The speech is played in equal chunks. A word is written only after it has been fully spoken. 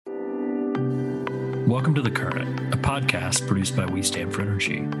Welcome to The Current, a podcast produced by We Stand for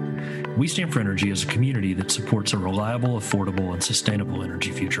Energy. We Stand for Energy is a community that supports a reliable, affordable, and sustainable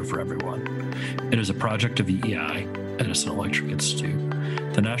energy future for everyone. It is a project of EEI, Edison Electric Institute,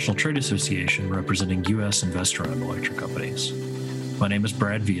 the National Trade Association representing U.S. investor-owned electric companies. My name is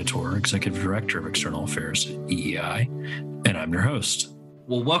Brad Viator, Executive Director of External Affairs at EEI, and I'm your host.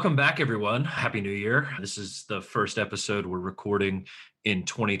 Well, welcome back, everyone. Happy New Year. This is the first episode we're recording in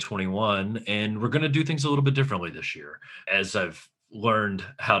 2021, and we're going to do things a little bit differently this year. As I've learned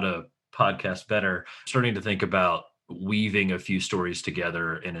how to podcast better, starting to think about weaving a few stories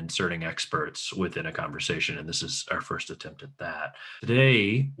together and inserting experts within a conversation, and this is our first attempt at that.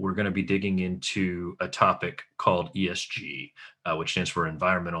 Today, we're going to be digging into a topic called ESG, which stands for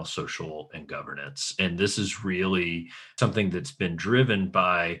Environmental, Social, and Governance. And this is really something that's been driven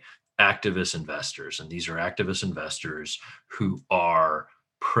by activist investors. And these are activist investors who are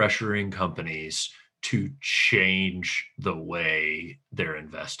pressuring companies to change the way they're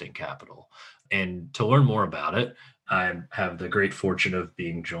investing capital. And to learn more about it, I have the great fortune of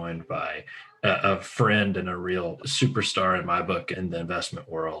being joined by a friend and a real superstar in my book in the investment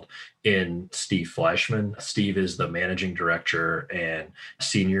world in Steve Fleishman. Steve is the managing director and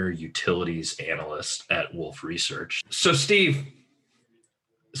senior utilities analyst at Wolfe Research. So Steve,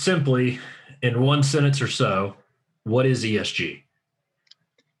 simply in one sentence or so, what is ESG?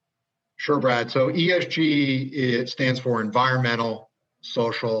 Sure, Brad. So ESG, it stands for Environmental,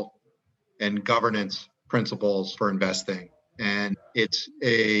 Social, and Governance Principles for Investing. And it's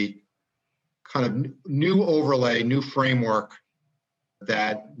a kind of new overlay, new framework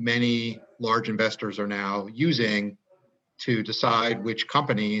that many large investors are now using to decide which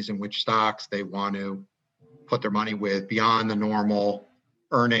companies and which stocks they want to put their money with beyond the normal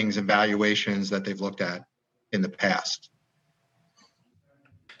earnings and valuations that they've looked at in the past.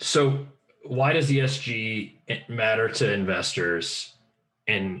 So why does ESG matter to investors?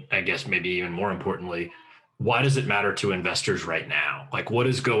 And I guess maybe even more importantly, why does it matter to investors right now? Like, what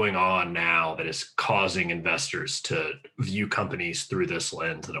is going on now that is causing investors to view companies through this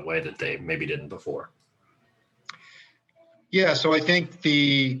lens in a way that they maybe didn't before? Yeah, so I think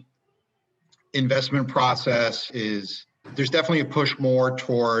the investment process there's definitely a push more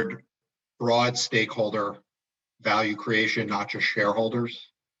toward broad stakeholder value creation, not just shareholders.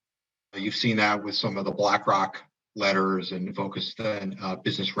 You've seen that with some of the BlackRock letters and focused on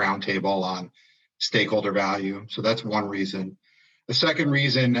Business Roundtable on stakeholder value. So that's one reason. The second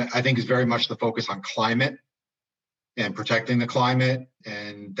reason, I think, is very much the focus on climate and protecting the climate,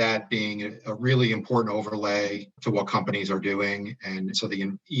 and that being a really important overlay to what companies are doing. And so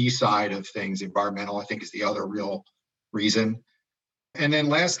the E side of things, environmental, I think, is the other real reason. And then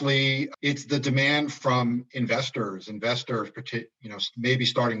lastly, it's the demand from investors, maybe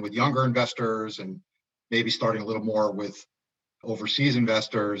starting with younger investors and maybe starting a little more with overseas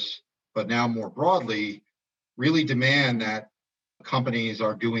investors, but now more broadly, really demand that companies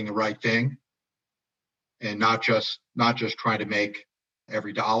are doing the right thing and not just trying to make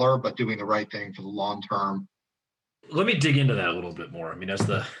every dollar, but doing the right thing for the long term. Let me dig into that a little bit more. I mean, as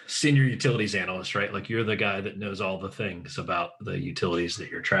the senior utilities analyst, right? Like, you're the guy that knows all the things about the utilities that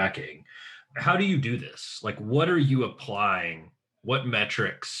you're tracking. How do you do this? Like, what are you applying? What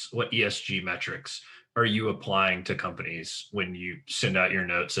metrics, what ESG metrics are you applying to companies when you send out your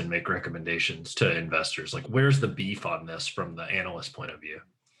notes and make recommendations to investors? Like, where's the beef on this from the analyst point of view?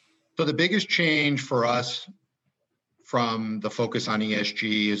 So the biggest change for us from the focus on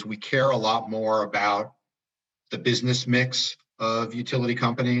ESG is we care a lot more about the business mix of utility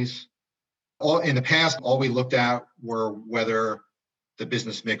companies. In the past, all we looked at were whether the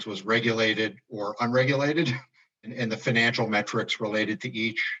business mix was regulated or unregulated and the financial metrics related to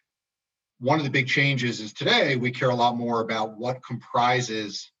each. One of the big changes is today we care a lot more about what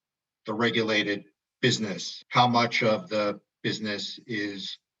comprises the regulated business. How much of the business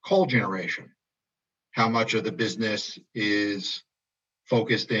is coal generation? How much of the business is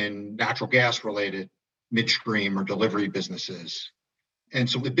focused in natural gas related midstream or delivery businesses? And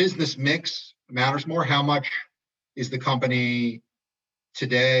so the business mix matters more. How much is the company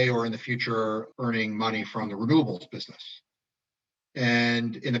today or in the future earning money from the renewables business?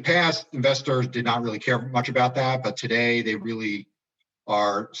 And in the past, investors did not really care much about that, but today they really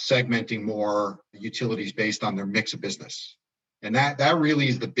are segmenting more utilities based on their mix of business. And that really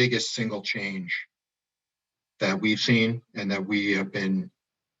is the biggest single change that we've seen and that we have been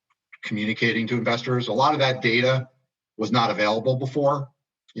communicating to investors. A lot of that data was not available before.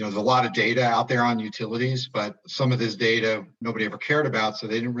 There's a lot of data out there on utilities, but some of this data nobody ever cared about, so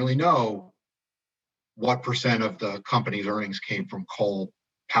they didn't really know what percent of the company's earnings came from coal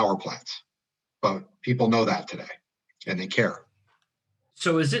power plants. but people know that today and they care.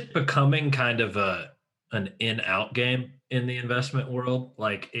 So is it becoming kind of an in-out game in the investment world?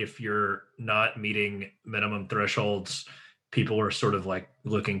 Like if you're not meeting minimum thresholds, people are sort of like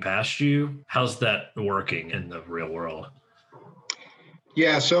looking past you. How's that working in the real world?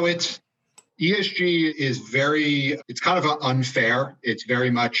 Yeah, so ESG is it's kind of unfair. It's very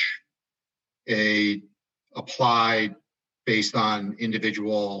much applied based on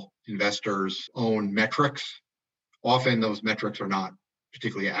individual investors' own metrics. Often those metrics are not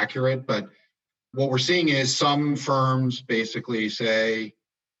particularly accurate, but what we're seeing is some firms basically say,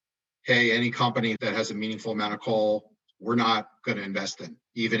 hey, any company that has a meaningful amount of coal, we're not going to invest in.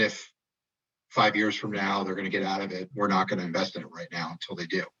 Even if 5 years from now they're going to get out of it, we're not going to invest in it right now until they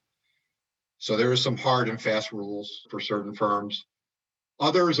do. So there are some hard and fast rules for certain firms.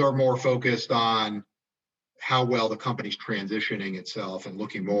 Others are more focused on how well the company's transitioning itself and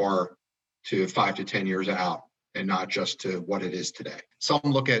looking more to 5 to 10 years out and not just to what it is today. Some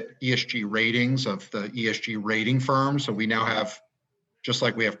look at ESG ratings of the ESG rating firms. So we now have, just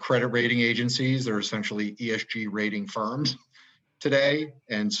like we have credit rating agencies, they're essentially ESG rating firms today.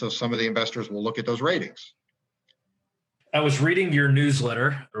 And so some of the investors will look at those ratings. I was reading your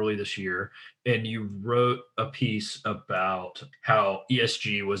newsletter early this year, and you wrote a piece about how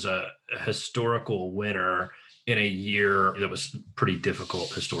ESG was a historical winner in a year that was pretty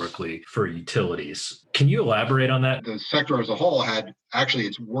difficult historically for utilities. Can you elaborate on that? The sector as a whole had actually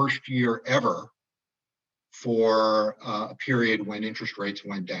its worst year ever for a period when interest rates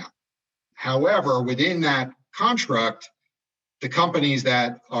went down. However, within that construct, the companies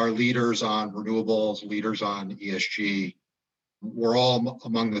that are leaders on renewables, leaders on ESG, were all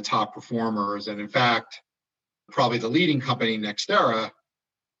among the top performers. And in fact, probably the leading company, NextEra,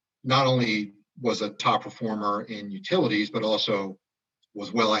 not only was a top performer in utilities, but also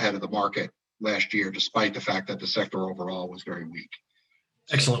was well ahead of the market last year, despite the fact that the sector overall was very weak.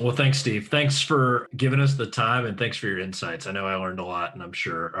 Excellent. Well, thanks, Steve. Thanks for giving us the time and thanks for your insights. I know I learned a lot and I'm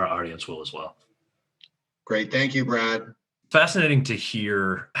sure our audience will as well. Great. Thank you, Brad. Fascinating to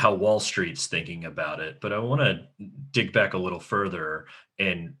hear how Wall Street's thinking about it, but I want to dig back a little further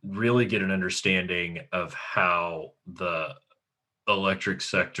and really get an understanding of how the electric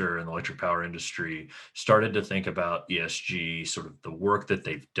sector and the electric power industry started to think about ESG, sort of the work that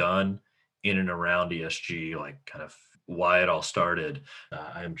they've done in and around ESG, like kind of why it all started.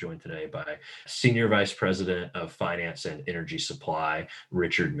 I am joined today by Senior Vice President of Finance and Energy Supply,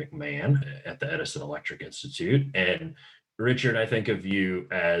 Richard McMahon at the Edison Electric Institute. And Richard, I think of you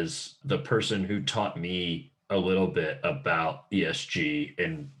as the person who taught me a little bit about ESG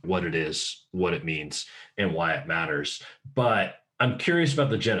and what it is, what it means, and why it matters. But I'm curious about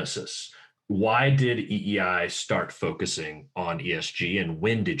the genesis. Why did EEI start focusing on ESG, and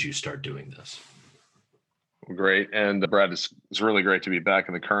when did you start doing this? Great. And Brad, it's really great to be back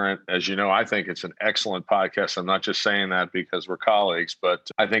in the current. As you know, I think it's an excellent podcast. I'm not just saying that because we're colleagues, but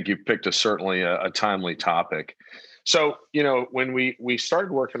I think you've picked certainly a timely topic. So, when we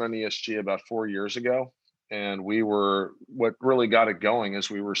started working on ESG about 4 years ago, and what really got it going is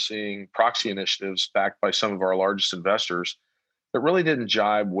we were seeing proxy initiatives backed by some of our largest investors that really didn't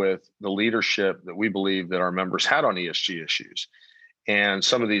jibe with the leadership that we believe that our members had on ESG issues. And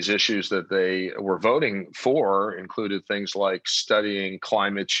some of these issues that they were voting for included things like studying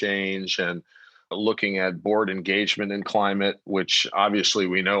climate change and looking at board engagement in climate, which obviously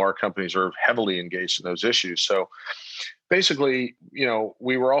we know our companies are heavily engaged in those issues. So basically,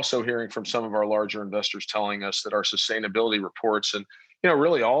 we were also hearing from some of our larger investors telling us that our sustainability reports, and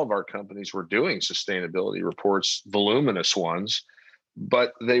really all of our companies were doing sustainability reports, voluminous ones,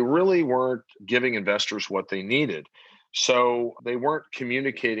 but they really weren't giving investors what they needed. So they weren't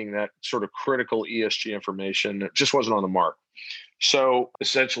communicating that sort of critical ESG information. It just wasn't on the mark. So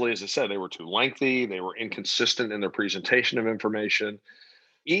essentially, as I said, they were too lengthy. They were inconsistent in their presentation of information.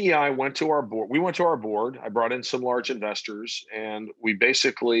 EEI went to our board. We went to our board. I brought in some large investors, and we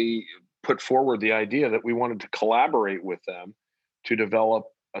basically put forward the idea that we wanted to collaborate with them to develop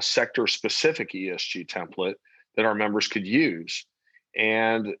a sector-specific ESG template that our members could use.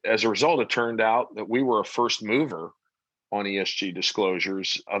 And as a result, it turned out that we were a first mover on ESG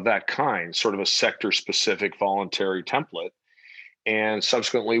disclosures of that kind, sort of a sector-specific voluntary template. And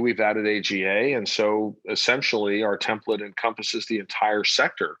subsequently, we've added AGA. And so essentially, our template encompasses the entire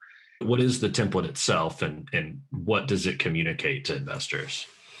sector. What is the template itself, and what does it communicate to investors?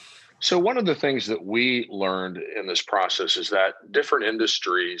 So one of the things that we learned in this process is that different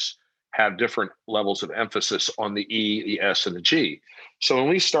industries have different levels of emphasis on the E, the S, and the G. So when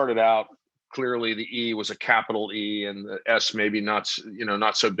we started out clearly the E was a capital E and the S maybe not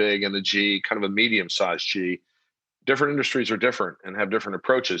so big, and the G kind of a medium-sized G. Different industries are different and have different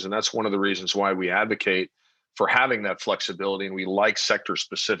approaches. And that's one of the reasons why we advocate for having that flexibility, and we like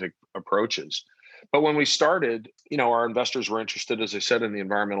sector-specific approaches. But when we started, our investors were interested, as I said, in the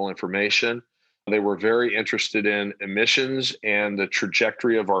environmental information. They were very interested in emissions and the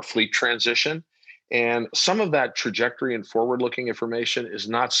trajectory of our fleet transition. And some of that trajectory and forward-looking information is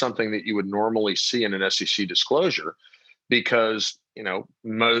not something that you would normally see in an SEC disclosure, because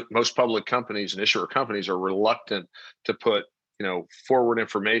most public companies and issuer companies are reluctant to put forward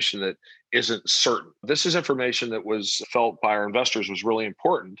information that isn't certain. This is information that was felt by our investors was really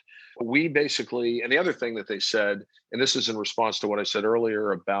important. We basically, and the other thing that they said, and this is in response to what I said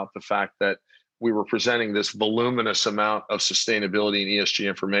earlier about the fact that we were presenting this voluminous amount of sustainability and ESG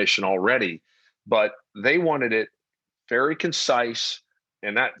information already, but they wanted it very concise,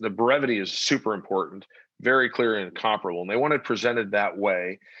 and that the brevity is super important, very clear and comparable. And they want it presented that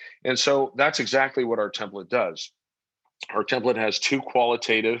way. And so that's exactly what our template does. Our template has 2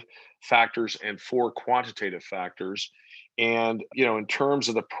 qualitative factors and 4 quantitative factors. And, in terms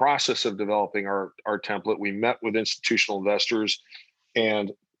of the process of developing our template, we met with institutional investors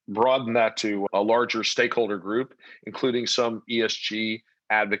and broadened that to a larger stakeholder group, including some ESG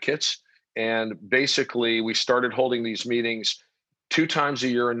advocates. And basically, we started holding these meetings 2 times a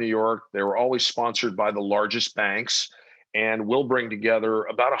year in New York. They were always sponsored by the largest banks. And we'll bring together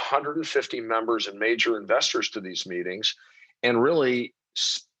about 150 members and major investors to these meetings and really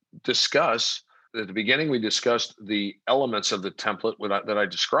discuss. At the beginning, we discussed the elements of the template that I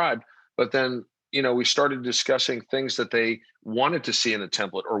described, but then, we started discussing things that they wanted to see in the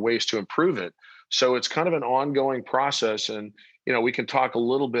template or ways to improve it. So it's kind of an ongoing process. And, we can talk a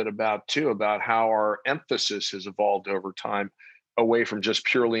little bit about how our emphasis has evolved over time away from just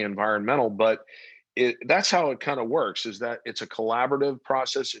purely environmental. But that's how it kind of works, is that it's a collaborative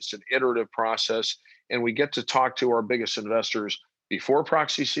process. It's an iterative process. And we get to talk to our biggest investors before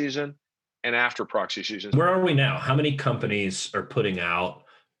proxy season and after proxy season. Where are we now? How many companies are putting out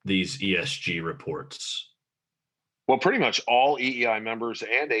these ESG reports? Well, pretty much all EEI members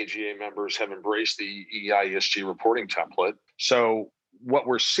and AGA members have embraced the EEI ESG reporting template. So what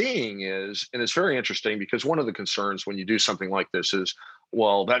we're seeing is, and it's very interesting, because one of the concerns when you do something like this is,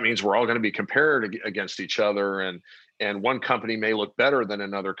 well, that means we're all going to be compared against each other, and one company may look better than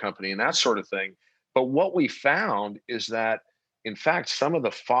another company and that sort of thing. But what we found is that, in fact, some of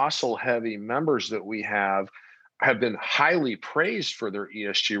the fossil heavy members that we have been highly praised for their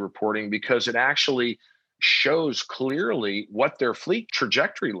ESG reporting, because it actually shows clearly what their fleet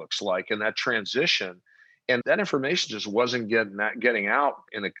trajectory looks like in that transition. And that information just wasn't getting out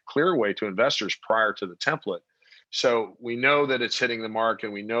in a clear way to investors prior to the template. So we know that it's hitting the mark,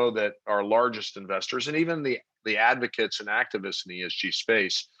 and we know that our largest investors and even the advocates and activists in the ESG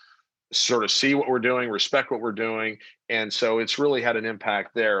space sort of see what we're doing, respect what we're doing. And so it's really had an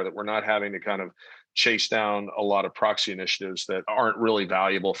impact there, that we're not having to kind of chase down a lot of proxy initiatives that aren't really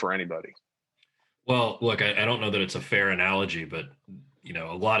valuable for anybody. Well, look, I don't know that it's a fair analogy, but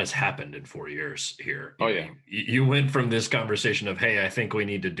a lot has happened in 4 years here. You went from this conversation of, hey, I think we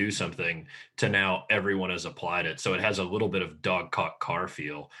need to do something, to now everyone has applied it. So it has a little bit of dog caught car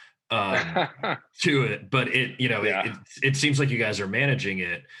feel to it, but it seems like you guys are managing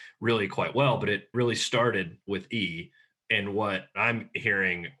it really quite well. But it really started with E, and what I'm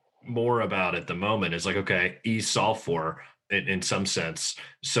hearing more about at the moment is like, okay, E solved for in some sense.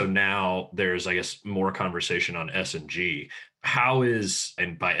 So now there's, I guess, more conversation on S and G. How is,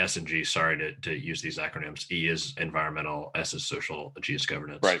 and by S and G, sorry to use these acronyms, E is environmental, S is social, G is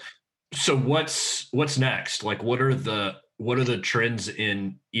governance. Right. So what's next? Like, what are the trends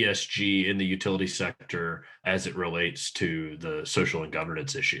in ESG in the utility sector as it relates to the social and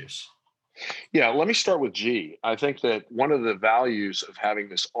governance issues? Yeah, let me start with G. I think that one of the values of having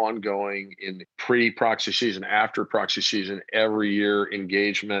this ongoing in pre-proxy season, after proxy season, every year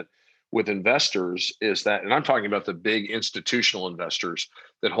engagement with investors is that, and I'm talking about the big institutional investors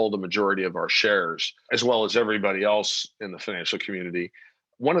that hold the majority of our shares, as well as everybody else in the financial community.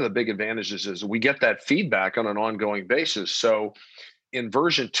 One of the big advantages is we get that feedback on an ongoing basis. So in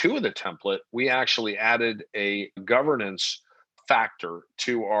version 2 of the template, we actually added a governance factor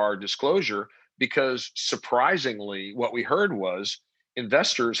to our disclosure, because surprisingly, what we heard was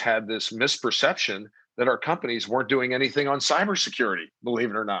investors had this misperception that our companies weren't doing anything on cybersecurity, believe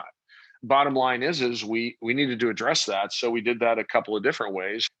it or not. bottom line is we needed to address that. So we did that a couple of different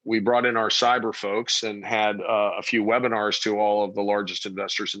ways. We brought in our cyber folks and had a few webinars to all of the largest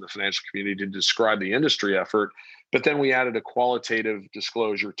investors in the financial community to describe the industry effort. But then we added a qualitative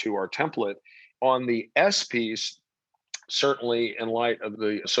disclosure to our template. On the S piece, certainly in light of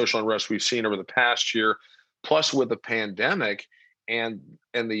the social unrest we've seen over the past year, plus with the pandemic, and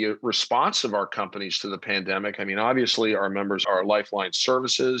the response of our companies to the pandemic. I mean, obviously, our members are Lifeline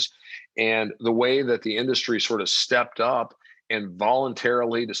Services, and the way that the industry sort of stepped up and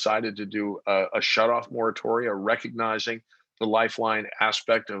voluntarily decided to do a shutoff moratoria, recognizing the Lifeline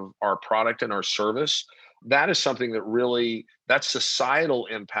aspect of our product and our service. That is something that really, that's societal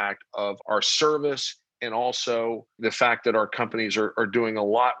impact of our service, and also the fact that our companies are doing a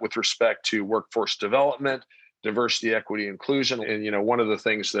lot with respect to workforce development, diversity, equity, inclusion. And, one of the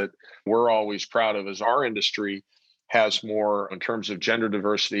things that we're always proud of is our industry has more, in terms of gender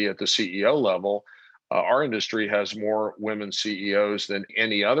diversity at the CEO level, our industry has more women CEOs than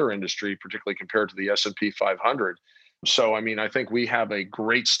any other industry, particularly compared to the S&P 500. So, I think we have a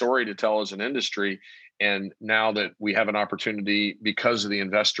great story to tell as an industry. And now that we have an opportunity, because of the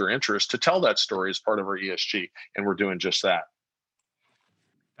investor interest, to tell that story as part of our ESG, and we're doing just that.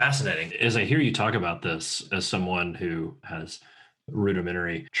 Fascinating. As I hear you talk about this as someone who has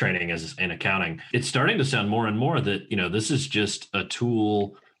rudimentary training in accounting, it's starting to sound more and more that, this is just a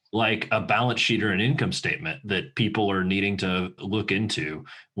tool like a balance sheet or an income statement that people are needing to look into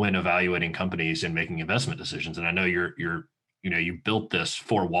when evaluating companies and making investment decisions. And I know you built this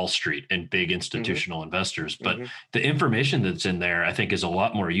for Wall Street and big institutional investors, but the information that's in there, I think, is a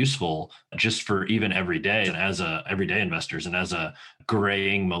lot more useful just for even everyday and as everyday investors and as a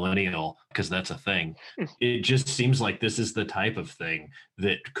graying millennial, because that's a thing. It just seems like this is the type of thing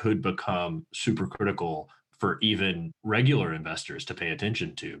that could become super critical for even regular investors to pay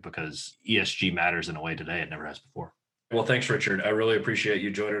attention to, because ESG matters in a way today it never has before. Well, thanks, Richard. I really appreciate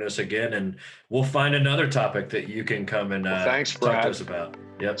you joining us again, and we'll find another topic that you can come and thanks, talk Brad. to us about.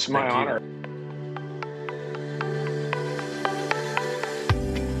 Yep, it's my honor.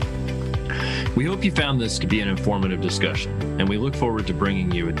 We hope you found this to be an informative discussion, and we look forward to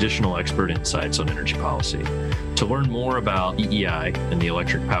bringing you additional expert insights on energy policy. To learn more about EEI and the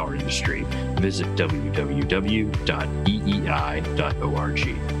electric power industry, visit www.eei.org.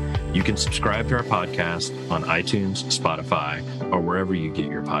 You can subscribe to our podcast on iTunes, Spotify, or wherever you get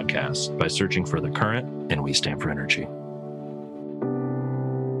your podcasts by searching for The Current and We Stand for Energy.